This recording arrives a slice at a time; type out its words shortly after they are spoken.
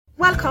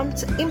Welcome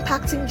to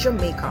Impacting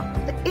Jamaica,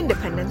 the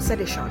Independence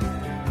Edition,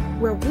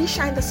 where we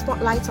shine the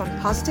spotlight on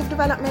positive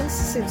developments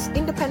since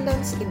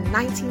independence in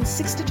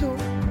 1962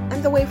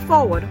 and the way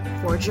forward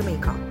for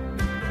Jamaica.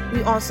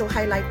 We also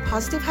highlight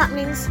positive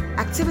happenings,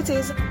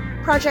 activities,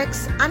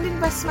 projects, and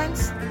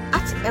investments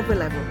at every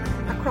level,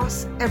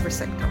 across every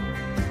sector,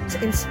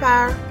 to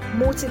inspire,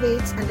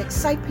 motivate, and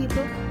excite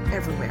people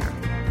everywhere.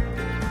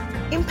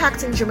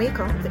 Impacting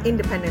Jamaica, the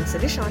Independence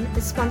Edition,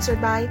 is sponsored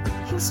by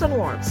Kingston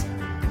Wharves,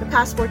 the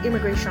Passport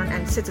Immigration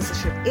and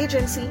Citizenship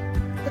Agency,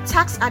 the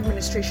Tax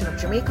Administration of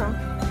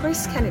Jamaica,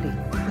 Grace Kennedy,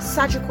 the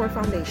Sagicor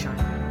Foundation,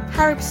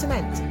 Carib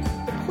Cement,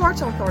 the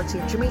Port Authority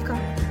of Jamaica,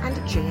 and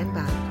JN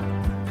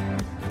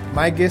Band.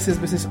 My guest is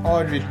Mrs.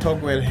 Audrey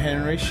Tugwell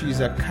Henry. She's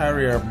a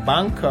career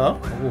banker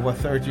of over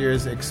 30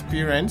 years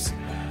experience,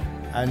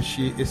 and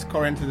she is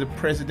currently the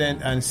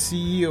president and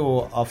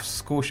CEO of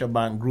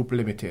Scotiabank Group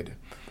Limited.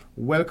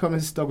 Welcome,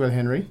 Mrs. Tugwell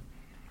Henry.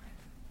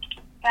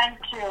 Thank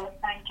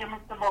you,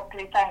 Mr.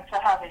 Buckley. Thanks for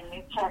having me.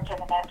 It's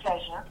certainly my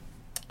pleasure.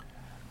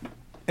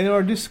 In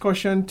our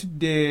discussion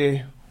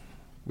today,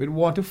 we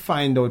want to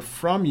find out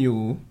from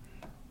you,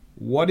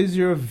 what is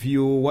your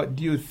view, what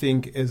do you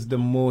think is the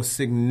most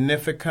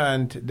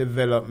significant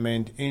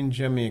development in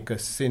Jamaica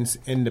since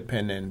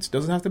independence?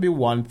 Doesn't have to be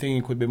one thing,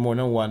 it could be more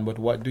than one, but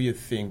what do you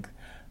think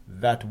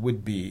that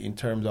would be in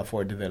terms of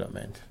our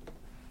development?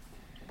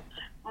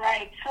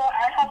 Right, so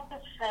I have to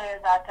say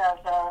that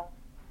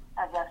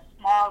as a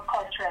small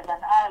country, as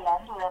an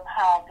island, we have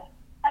had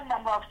a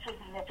number of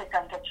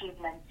significant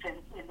achievements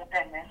since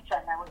independence,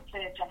 and I would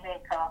say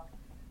Jamaica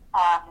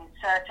is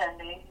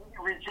certainly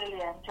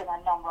resilient in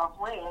a number of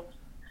ways.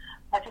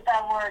 But if I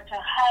were to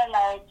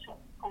highlight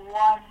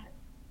one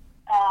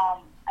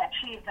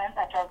achievement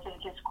that I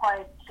think is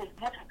quite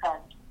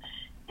significant,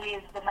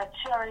 is the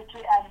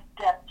maturity and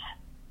depth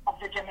of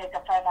the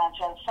Jamaica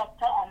financial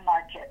sector and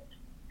market.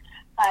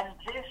 And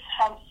this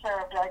has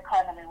served our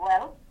economy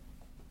well.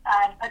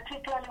 And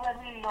particularly when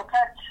we look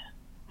at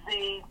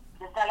the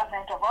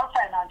development of our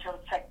financial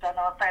sector and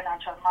our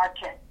financial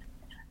market,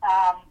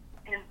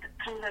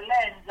 through the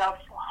lens of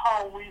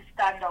how we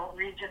stand out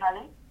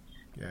regionally,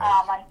 yes,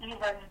 and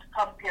even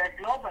compared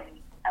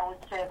globally, I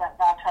would say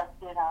that has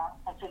been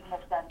a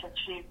significant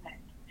achievement.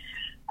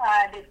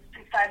 And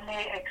if I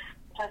may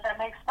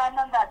expand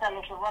on that a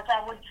little, what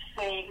I would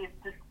say is,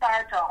 to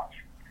start off,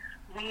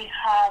 we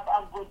have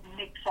a good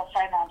mix of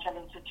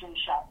financial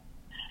institutions.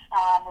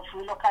 If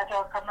we look at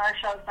our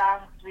commercial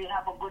banks, we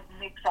have a good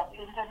mix of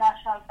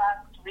international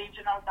banks,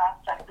 regional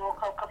banks, and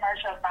local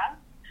commercial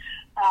banks.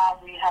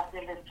 We have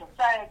building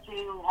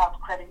society, we have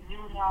credit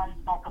unions,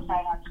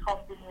 microfinance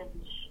companies,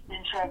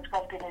 insurance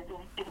companies,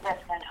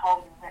 investment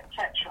houses,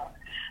 etc.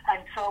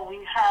 And so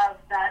we have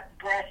that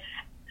breadth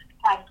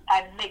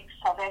and mix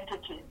of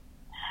entities.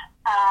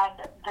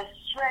 And the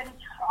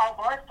strength of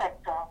our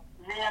sector,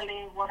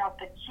 really one of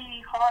the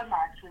key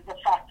hallmarks, is the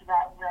fact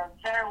that we're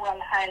very well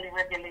highly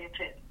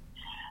regulated.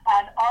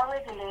 And our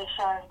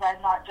regulations are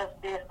not just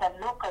based on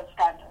local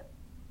standards,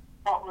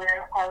 but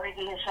our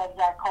regulations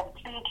are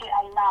completely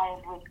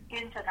aligned with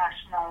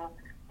international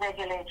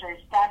regulatory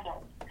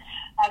standards.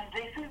 And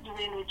this is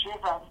really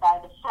driven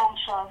by the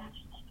functions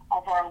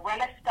of our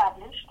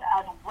well-established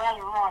and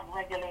well-run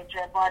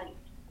regulatory bodies.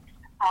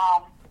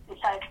 If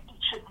I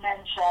should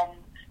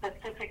mention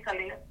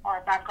specifically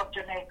our Bank of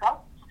Jamaica,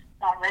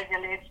 that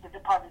regulates the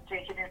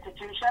deposit-taking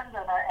institutions,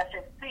 and our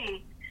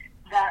FSC,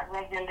 that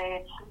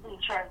regulates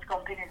insurance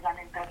companies and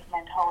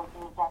investment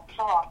houses and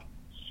so on.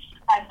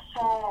 And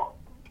so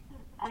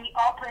we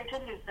operate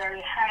in this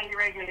very highly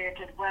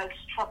regulated,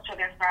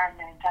 well-structured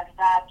environment, and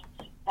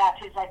that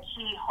is a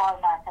key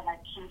hallmark and a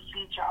key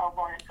feature of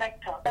our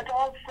sector. But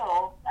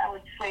also, I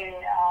would say,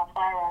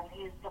 Byron,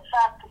 is the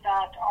fact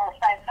that our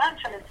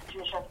financial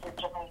institutions in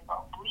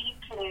Jamaica, we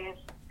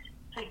place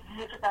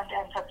significant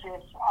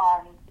emphasis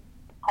on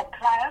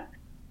compliance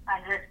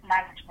and risk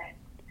management.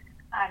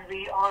 And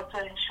we also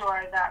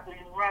ensure that we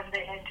run the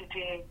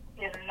entity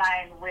in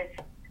line with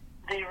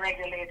the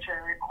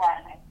regulatory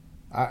requirements.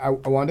 I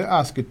want to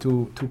ask you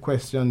two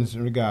questions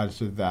in regards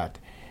to that.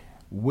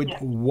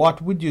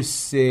 What would you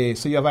say?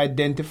 So you have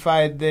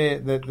identified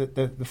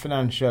the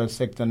financial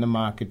sector and the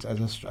markets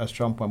as a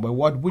strong point, but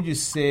what would you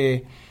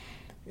say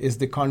is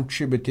the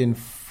contributing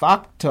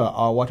factor,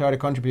 or what are the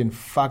contributing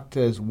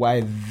factors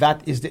why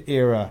that is the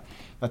area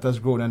that has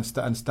grown and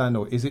stand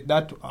out? Is it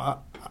that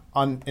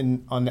on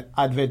the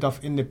advent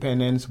of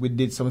independence we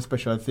did some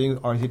special things,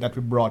 or is it that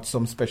we brought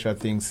some special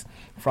things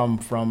from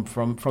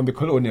the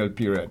colonial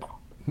period?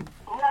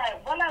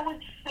 Right. Well, I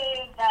would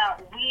say that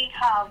we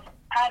have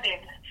added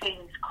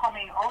things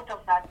coming out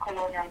of that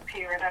colonial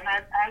period, and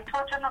I'll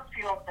touch on a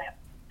few of them.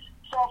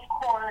 So, of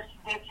course,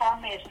 the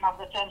formation of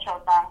the central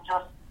bank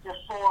just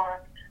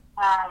before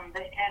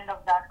the end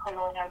of that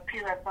colonial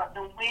period, but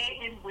the way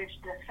in which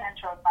the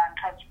central bank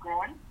has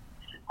grown.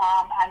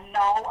 And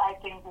now I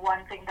think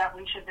one thing that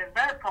we should be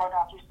very proud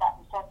of is that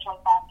the central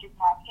bank is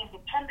now an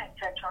independent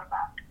central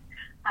bank.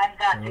 And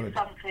that is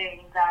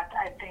something that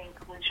I think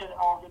we should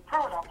all be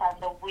proud of.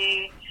 And the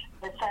way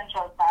the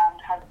central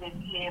bank has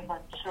been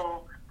able to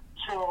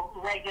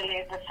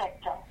regulate the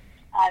sector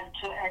and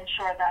to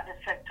ensure that the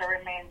sector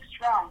remains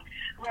strong.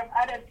 We have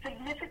added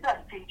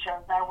significant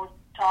features. I would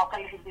talk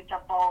a little bit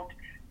about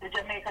the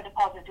Jamaica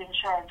Deposit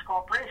Insurance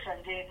Corporation,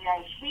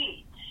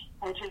 JDIC,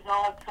 which is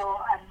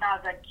also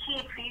another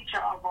key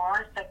feature of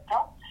our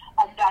sector,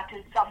 and that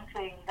is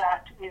something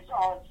that is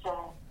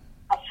also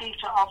a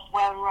feature of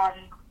well-run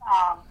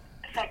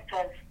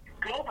sectors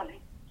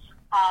globally.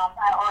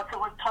 I also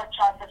would touch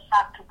on the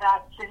fact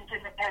that since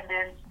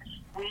independence,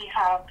 we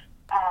have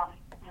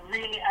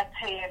really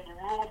attained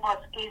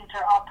robust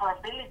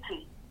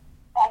interoperability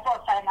of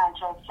our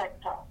financial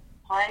sector,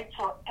 right?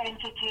 So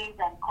entities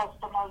and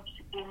customers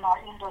in our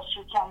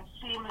industry can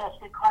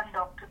seamlessly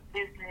conduct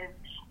business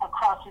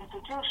across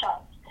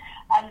institutions.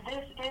 And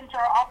this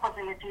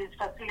interoperability is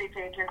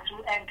facilitated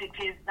through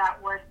entities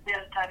that were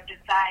built and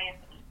designed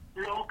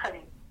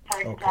locally.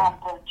 For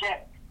example,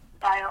 JETS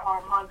via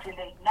our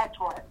multi-link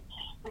network,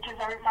 which is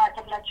a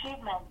remarkable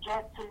achievement.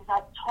 JETS is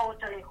a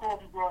totally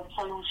homegrown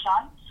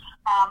solution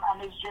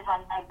and is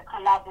driven by the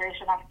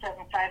collaboration of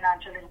 7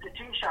 financial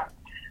institutions.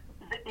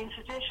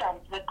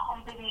 The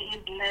company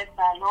is led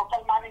by a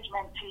local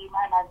management team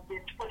and has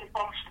been fully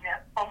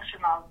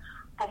functional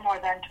for more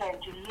than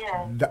 20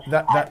 years.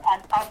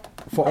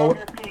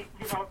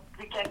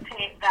 We can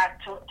take that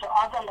to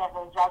other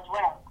levels as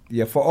well.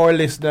 Yeah, for our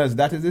listeners,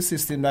 that is the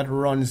system that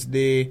runs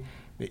the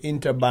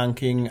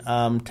interbanking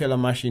teller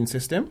machine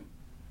system?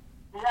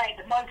 Right,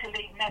 the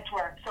multi-link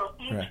network. So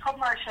each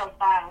commercial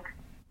bank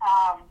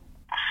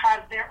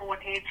has their own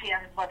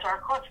ATMs, but our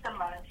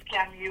customers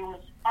can use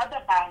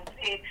other banks'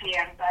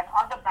 ATMs and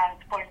other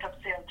banks'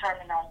 point-of-sale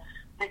terminals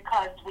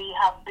because we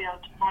have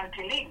built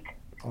multi-link.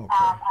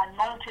 And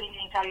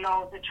multi-link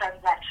allows the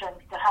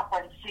transactions to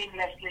happen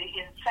seamlessly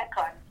in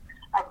seconds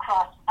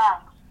across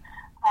banks.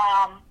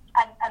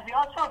 And we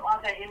also have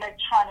other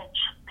electronic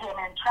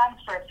payment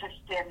transfer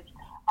systems,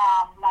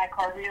 like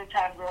our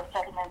real-time growth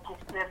settlement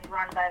system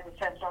run by the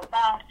central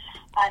bank,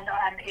 and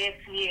an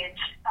ACH,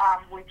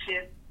 which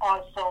is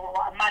also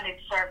a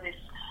managed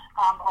service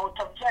out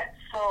of JETS.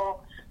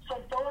 So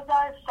those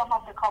are some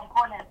of the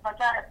components. But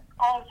I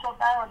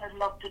would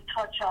love to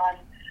touch on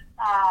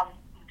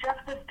just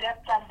the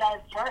depth and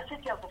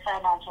diversity of the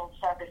financial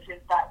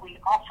services that we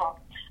offer.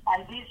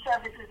 And these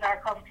services are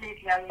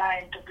completely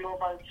aligned to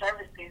global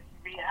services.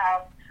 We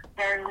have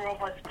very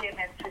robust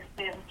payment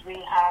systems.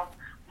 We have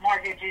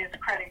mortgages,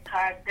 credit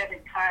cards,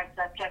 debit cards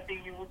that can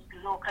be used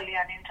locally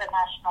and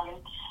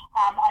internationally.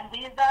 And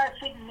these are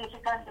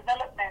significant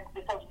developments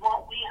because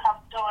what we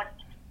have done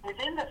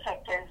within the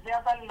sector is we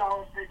have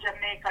allowed the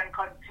Jamaican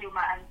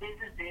consumer and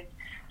businesses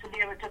to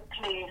be able to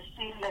play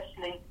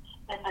seamlessly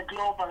in the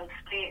global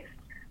space.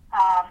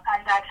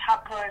 And that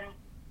happened,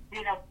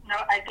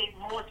 I think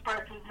most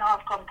persons now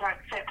have come to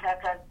accept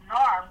that as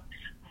norm,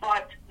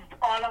 but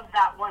all of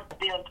that was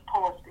built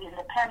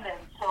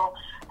post-independence. So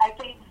I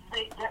think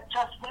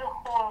just the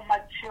whole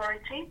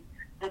maturity,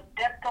 the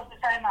depth of the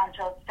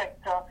financial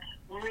sector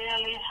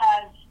really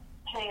has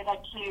played a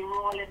key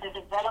role in the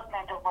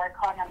development of our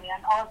economy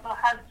and also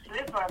has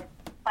driven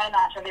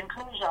financial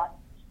inclusion.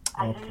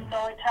 And we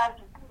know it has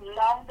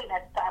long been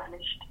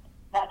established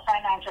that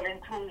financial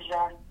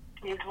inclusion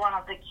is one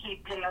of the key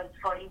pillars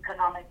for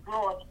economic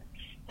growth.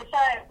 If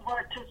I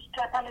were to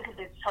step a little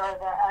bit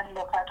further and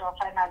look at our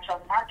financial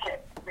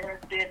market, there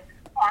has been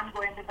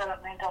ongoing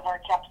development of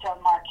our capital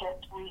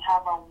market. We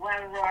have a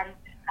well-run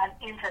and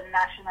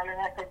internationally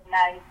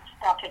recognized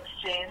stock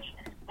exchange,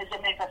 the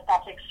Jamaica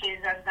Stock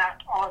Exchange, and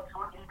that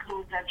also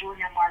includes a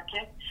junior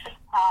market.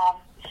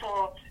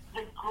 So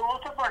the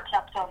growth of our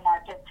capital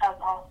markets has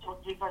also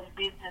given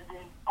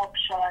businesses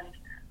options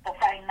for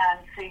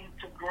financing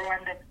to grow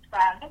and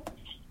expand.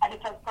 And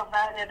it has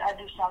provided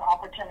additional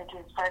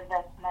opportunities for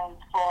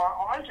investment for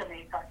all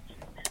Jamaicans.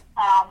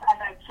 And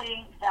I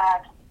think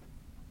that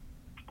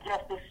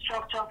just the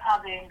structure of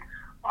having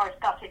our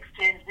stock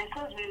exchange, this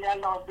has really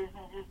allowed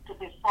businesses to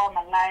be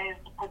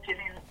formalized, putting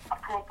in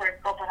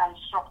appropriate governance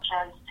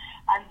structures,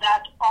 and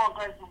that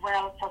augurs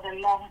well for the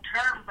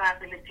long-term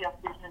viability of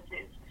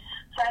businesses.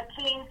 So I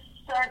think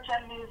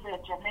certainly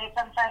the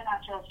Jamaican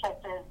financial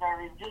sector is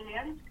very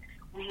resilient.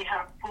 We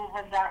have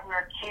proven that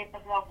we're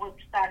capable of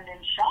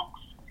withstanding shocks,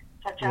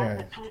 such as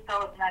the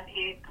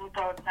 2008-2009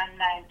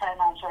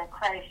 financial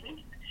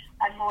crisis,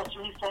 and most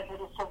recently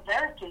the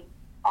severity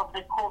of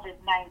the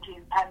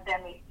COVID-19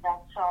 pandemic that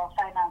saw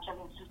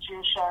financial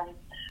institutions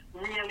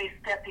really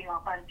stepping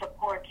up and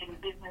supporting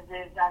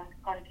businesses and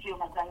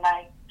consumers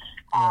alike,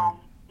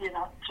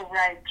 to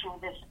ride through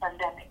this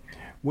pandemic.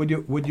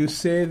 Would you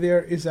say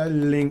there is a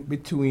link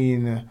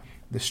between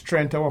the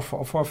strength of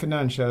our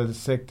financial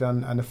sector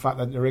and the fact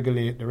that the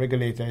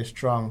regulator is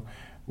strong?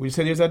 Would you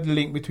say there's a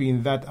link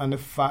between that and the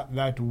fact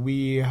that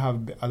we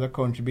have, as a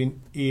country,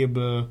 been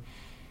able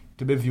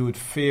to be viewed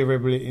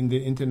favorably in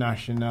the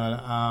international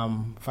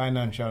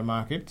financial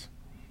market?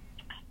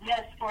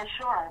 Yes, for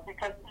sure.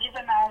 Because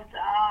even as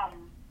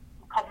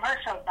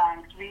commercial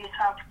banks, we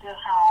have to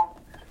have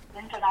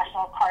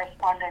international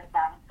correspondent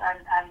banks,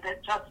 and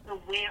just the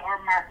way our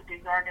market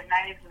is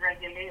organized, the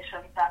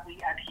regulations that we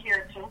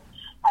adhere to,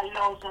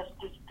 allows us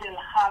to still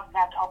have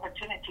that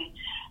opportunity.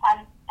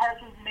 And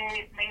persons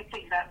may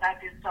think that that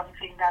is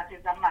something that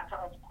is a matter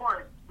of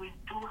course. We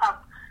do have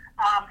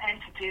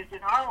entities in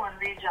our own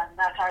region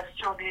that are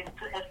struggling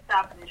to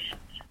establish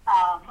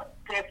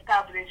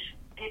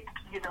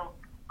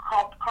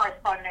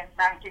correspondent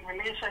banking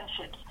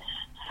relationships.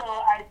 So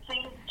I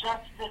think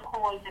just the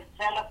whole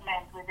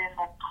development within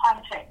the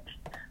context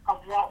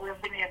of what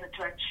we've been able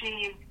to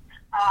achieve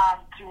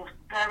through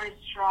very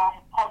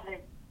strong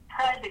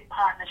public-private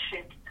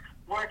partnerships,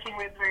 working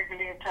with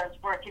regulators,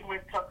 working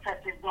with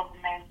successive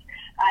governments,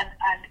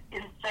 and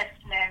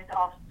investment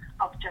of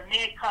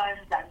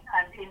Jamaicans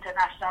and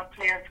international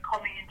players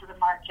coming into the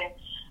market,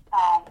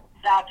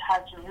 that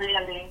has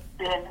really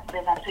been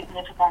a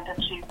significant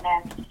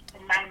achievement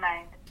in my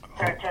mind,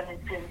 certainly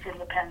since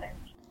independence.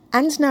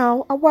 And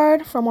now, a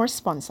word from our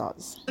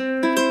sponsors.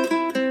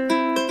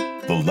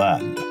 The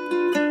land,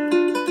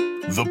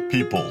 the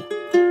people,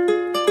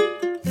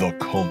 the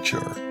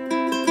culture.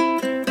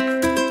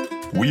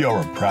 We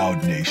are a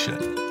proud nation,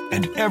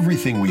 and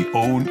everything we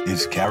own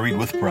is carried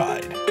with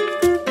pride.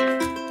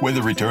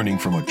 Whether returning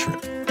from a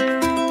trip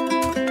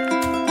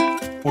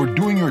or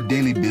doing your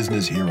daily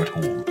business here at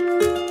home,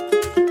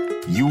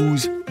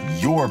 use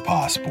your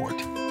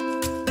passport.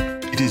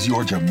 It is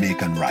your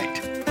Jamaican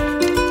right.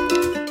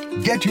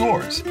 Get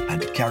yours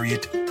and carry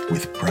it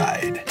with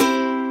pride.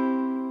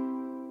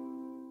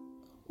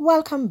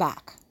 Welcome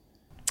back.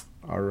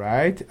 All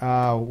right.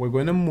 We're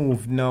going to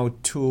move now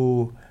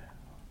to,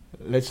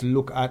 let's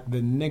look at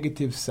the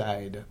negative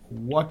side.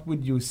 What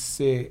would you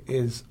say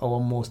is our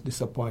most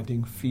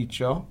disappointing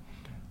feature,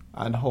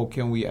 and how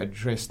can we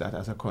address that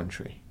as a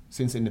country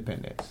since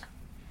independence?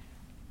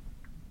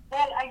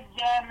 Well,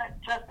 again,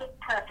 just to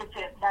preface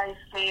it by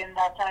saying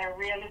that I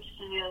really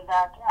feel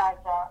that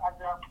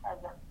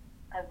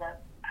as an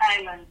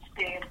island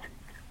state,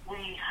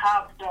 we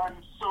have done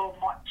so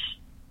much,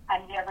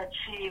 and we have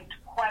achieved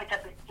quite a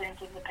bit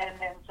since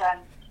independence.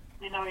 And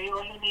you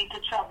only need to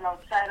travel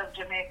outside of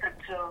Jamaica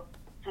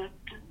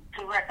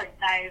to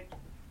recognize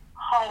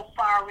how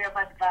far we have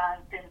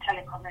advanced in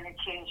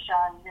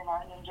telecommunication,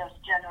 in just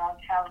general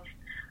health,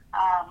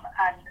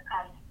 and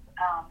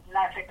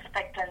life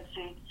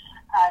expectancy,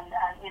 and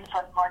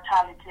infant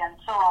mortality, and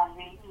so on.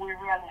 We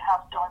really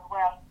have done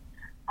well,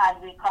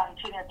 and we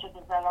continue to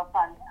develop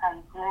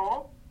and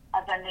grow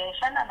as a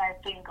nation, and I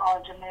think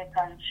all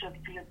Jamaicans should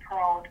feel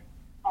proud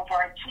of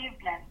our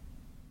achievements.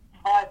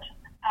 But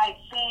I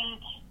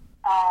think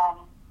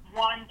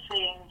one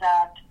thing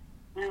that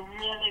we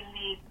really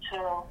need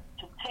to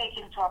take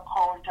into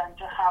account and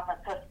to have a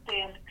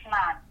sustained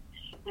plan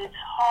is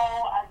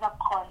how, as a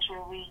country,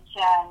 we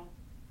can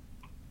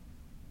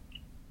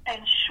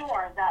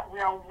ensure that we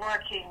are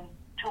working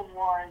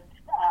towards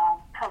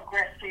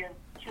progressive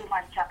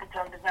human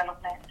capital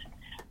development.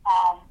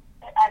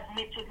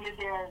 Admittedly,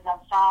 there is a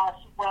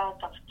vast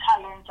wealth of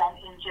talent and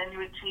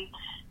ingenuity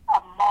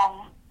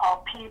among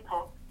our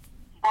people,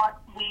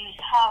 but we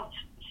have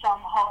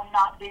somehow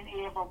not been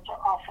able to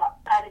offer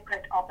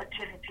adequate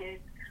opportunities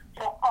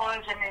for all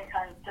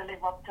Jamaicans to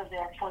live up to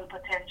their full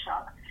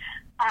potential.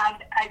 And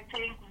I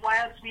think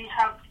whilst we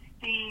have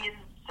seen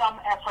some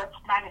efforts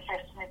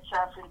manifesting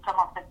itself in some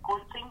of the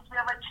good things we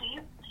have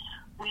achieved,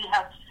 we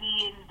have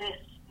seen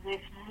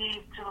this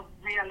need to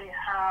really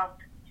have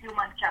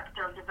human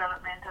capital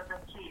development as a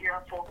key area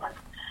of focus,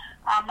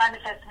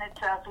 manifesting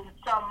itself in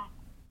some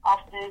of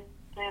the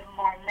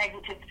more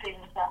negative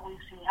things that we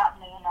see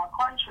happening in our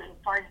country.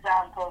 For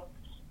example,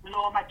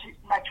 low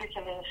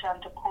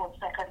matriculation to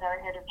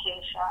post-secondary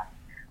education.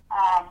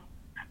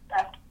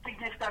 A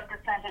significant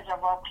percentage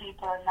of our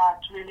people are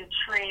not really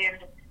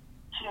trained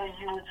to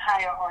use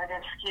higher order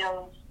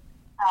skills.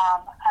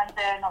 And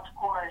then, of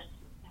course,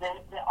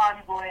 the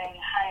ongoing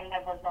high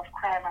levels of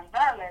crime and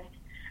violence,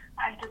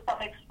 and to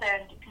some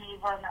extent,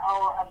 even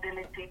our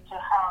ability to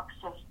have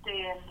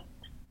sustained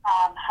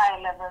high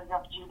levels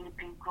of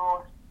GDP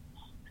growth.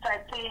 So I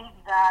think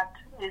that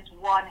is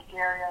one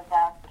area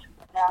that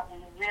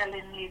we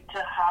really need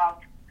to have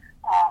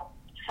a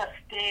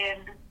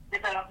sustained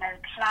development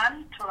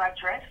plan to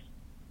address.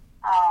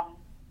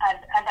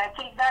 And I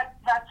think that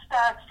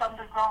starts from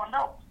the ground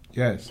up.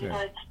 Yes.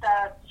 It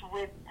starts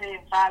with the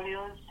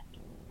values,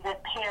 the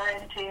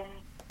parenting,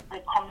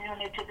 the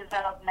community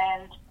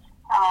development,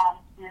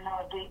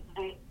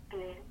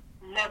 the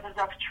levels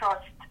of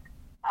trust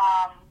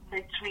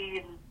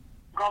between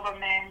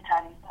government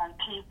and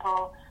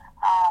people,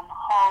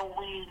 how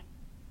we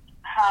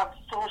have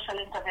social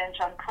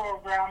intervention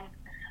programs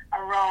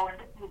around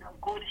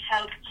good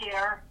health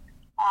care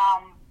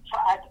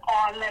at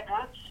all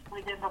levels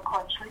within the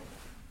country,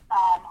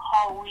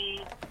 how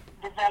we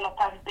develop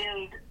and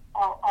build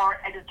our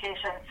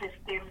education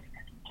systems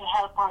to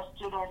help our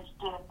students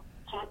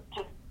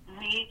to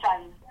meet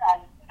and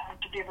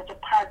to be able to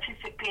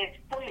participate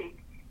fully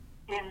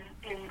in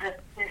the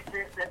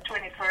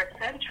 21st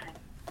century,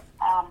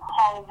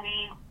 how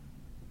we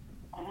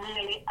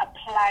really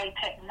apply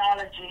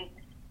technology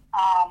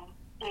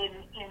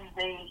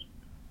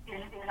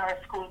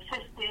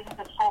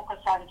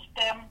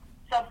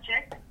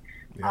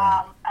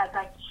as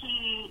a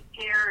key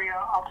area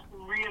of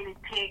really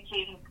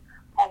taking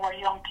our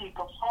young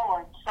people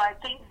forward. So I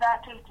think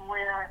that is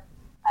where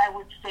I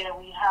would say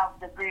we have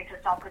the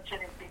greatest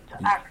opportunity to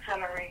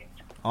accelerate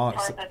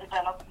further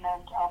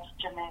development of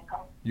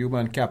Jamaica.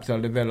 Human capital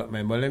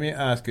development. But let me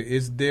ask you,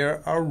 is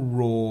there a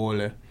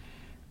role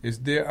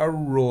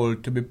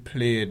to be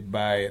played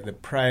by the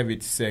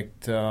private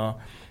sector,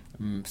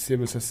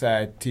 civil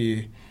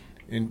society,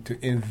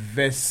 to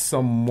invest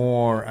some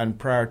more and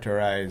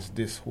prioritize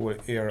this whole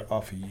area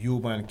of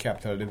human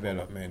capital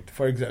development?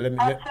 For example,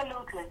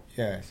 Absolutely.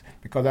 Yes,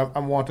 because I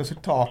want us to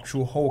talk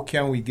through how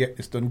can we get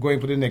this done going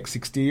for the next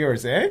 60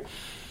 years,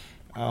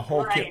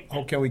 how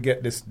can we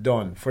get this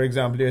done? For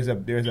example, there's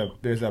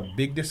a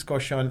big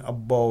discussion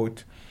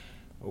about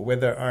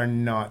whether or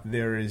not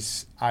there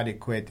is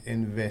adequate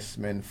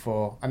investment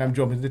for, and I'm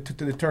jumping to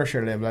the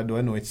tertiary level, I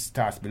don't know it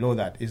starts below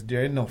that. Is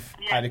there enough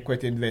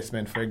adequate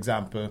investment, for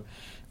example,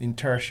 in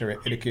tertiary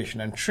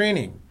education and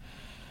training?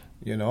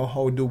 You know,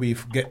 how do we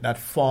get that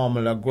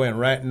formula going?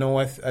 Right now,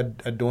 I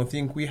don't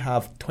think we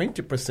have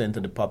 20%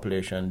 of the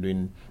population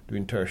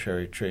doing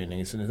tertiary training.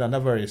 It's not a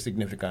very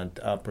significant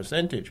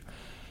percentage.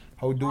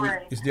 How do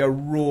is there a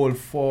role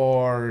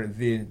for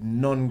the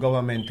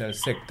non-governmental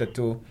sector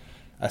to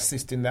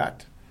assist in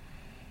that?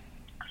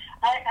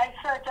 I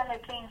certainly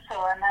think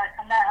so, and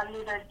I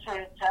alluded to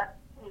it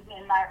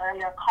in my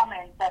earlier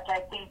comment that I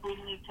think we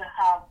need to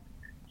have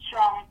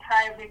strong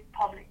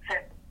private-public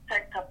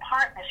sector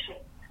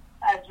partnerships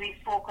as we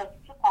focus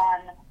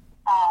on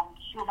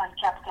human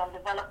capital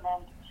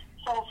development.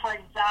 So, for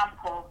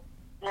example,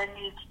 there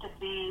needs to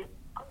be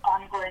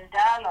ongoing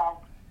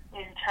dialogue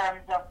in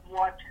terms of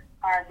what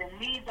are the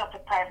needs of the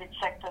private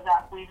sector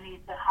that we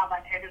need to have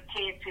an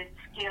educated,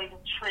 skilled,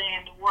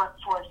 trained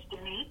workforce to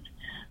meet.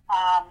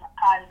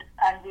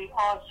 And we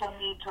also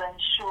need to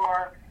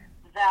ensure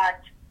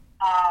that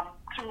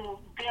through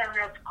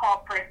various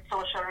corporate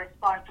social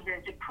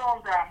responsibility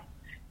programs,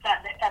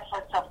 that the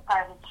efforts of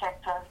private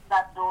sector,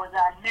 that those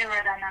are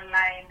mirrored and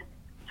aligned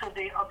to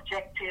the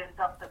objectives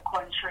of the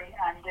country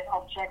and the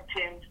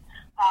objectives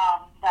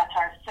that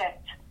are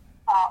set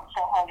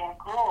for our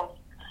growth.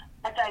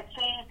 But I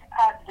think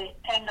at the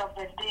end of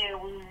the day,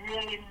 we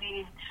really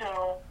need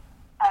to,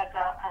 as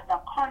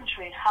a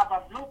country, have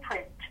a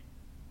blueprint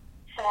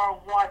for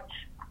what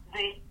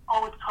the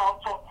outcome,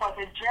 for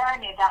the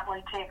journey that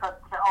will take us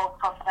to the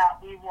outcome that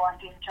we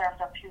want in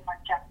terms of human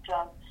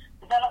capital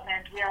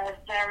development. We are a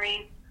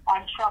very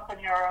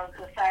entrepreneurial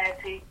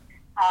society.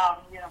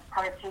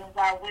 Persons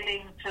are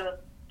willing to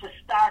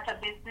start a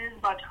business,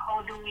 but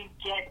how do we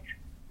get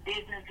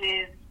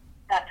businesses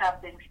that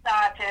have been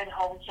started,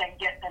 how we can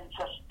get them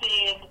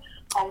sustained,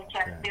 how we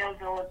can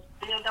build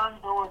on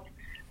those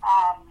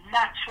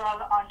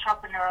natural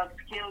entrepreneurial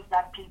skills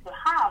that people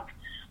have.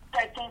 So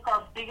I think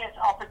our biggest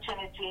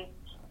opportunity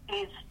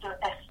is to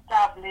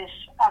establish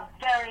a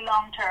very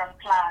long-term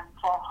plan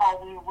for how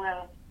we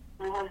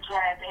will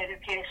drive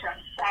education,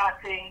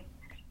 starting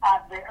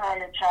at the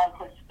early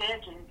childhood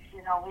stages.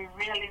 We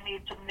really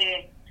need to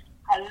make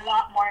a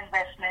lot more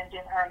investment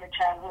in early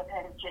childhood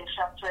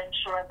education to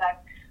ensure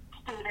that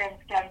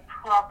students can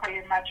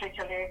properly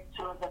matriculate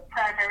to the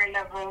primary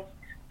levels,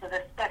 to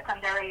the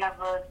secondary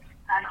levels,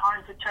 and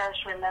on to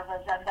tertiary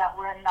levels, and that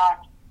we're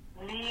not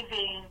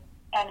leaving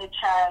any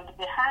child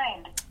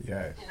behind.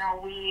 Yes.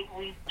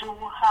 We do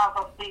have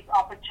a big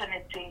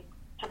opportunity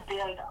to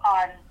build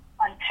on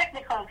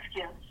technical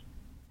skills,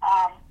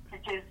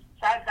 because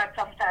that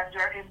sometimes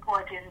are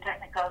important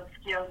technical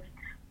skills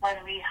when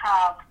we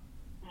have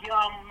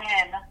young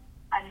men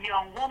and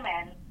young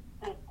women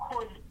who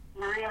could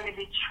really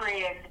be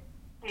trained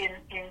in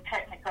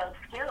technical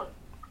skills.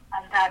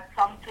 And that's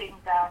something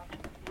that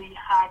we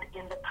had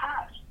in the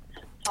past.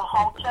 So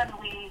how can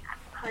we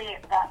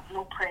create that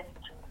blueprint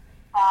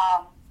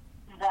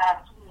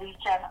that we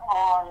can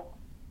all,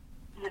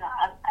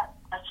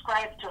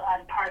 ascribe to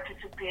and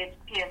participate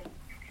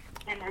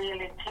in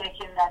really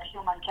taking that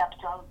human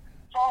capital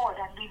forward?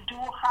 And we do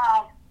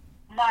have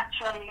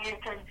natural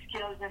latent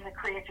skills in the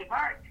creative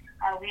arts.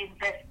 Are we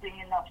investing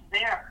enough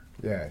there?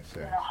 Yes.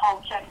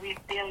 How can we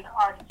build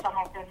on some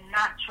of the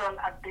natural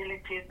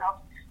abilities of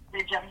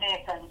the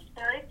Jamaican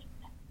spirit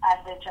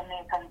and the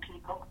Jamaican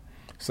people?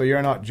 So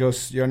you're not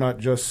just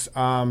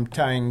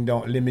tying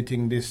down,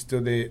 limiting this to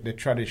the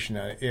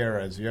traditional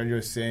eras. You're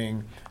just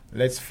saying,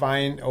 let's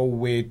find a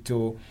way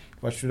to,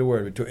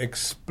 to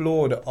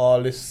explode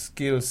all the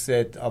skill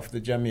set of the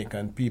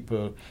Jamaican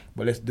people,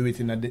 but let's do it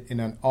in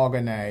an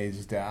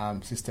organized,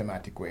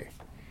 systematic way.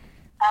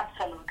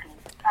 Absolutely.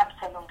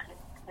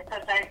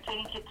 Because I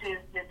think it is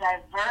the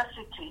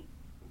diversity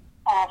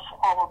of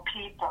our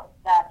people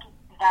that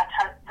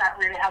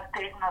really has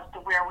taken us to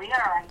where we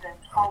are, and then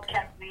how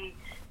can we,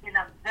 in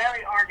a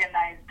very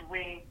organized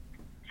way,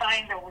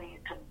 find a way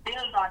to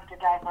build on the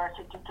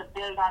diversity, to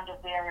build on the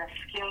various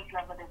skills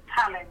level, the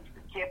talents,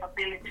 the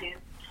capabilities,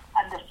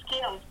 and the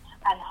skills,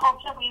 and how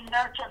can we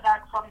nurture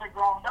that from the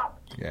ground up?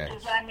 Yes.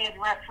 Because I made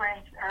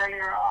reference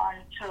earlier on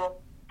to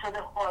to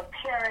the whole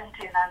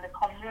parenting and the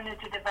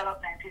community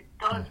development. It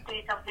does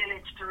take a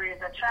village to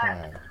raise a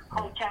child.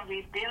 How can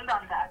we build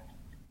on that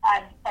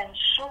and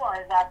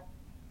ensure that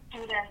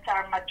students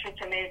are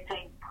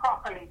matriculating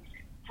properly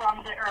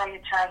from the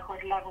early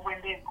childhood level? When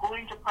they go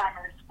into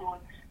primary school,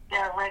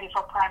 they're ready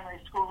for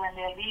primary school. When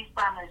they leave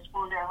primary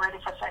school, they're ready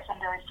for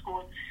secondary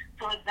school,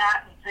 so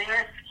that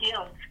their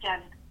skills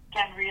can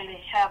really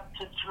help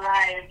to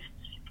drive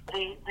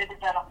the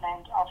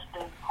development of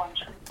the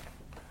country.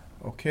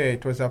 Okay,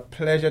 it was a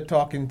pleasure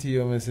talking to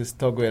you, Mrs.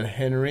 Tugwell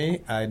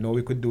Henry. I know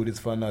we could do this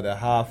for another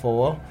half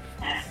hour.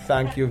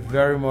 Thank you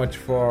very much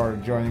for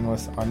joining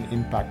us on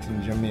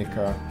Impacting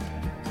Jamaica.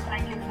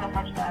 Thank you so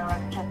much,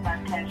 Myron. It's my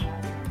pleasure.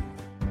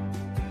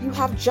 You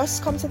have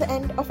just come to the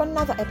end of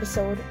another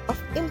episode of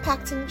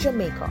Impacting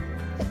Jamaica,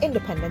 the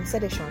Independence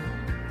Edition.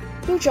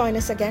 Do join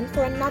us again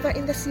for another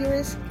in the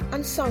series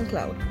on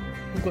SoundCloud,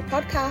 Google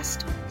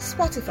Podcast,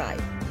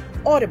 Spotify,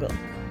 Audible,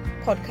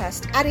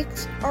 Podcast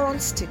Addict, or on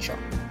Stitcher.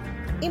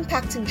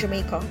 Impacting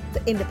Jamaica,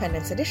 the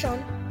Independence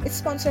Edition, is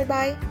sponsored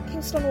by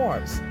Kingston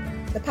Wharves,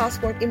 the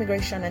Passport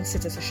Immigration and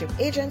Citizenship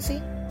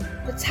Agency,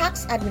 the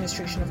Tax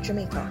Administration of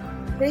Jamaica,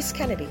 Grace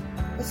Kennedy,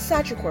 the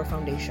Sagicor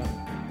Foundation,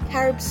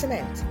 Carib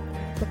Cement,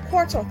 the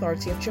Port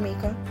Authority of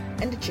Jamaica,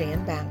 and the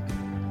JN Bank.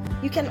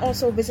 You can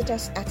also visit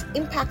us at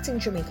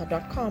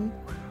impactingjamaica.com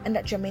and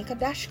at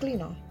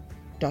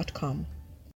jamaica-gleaner.com.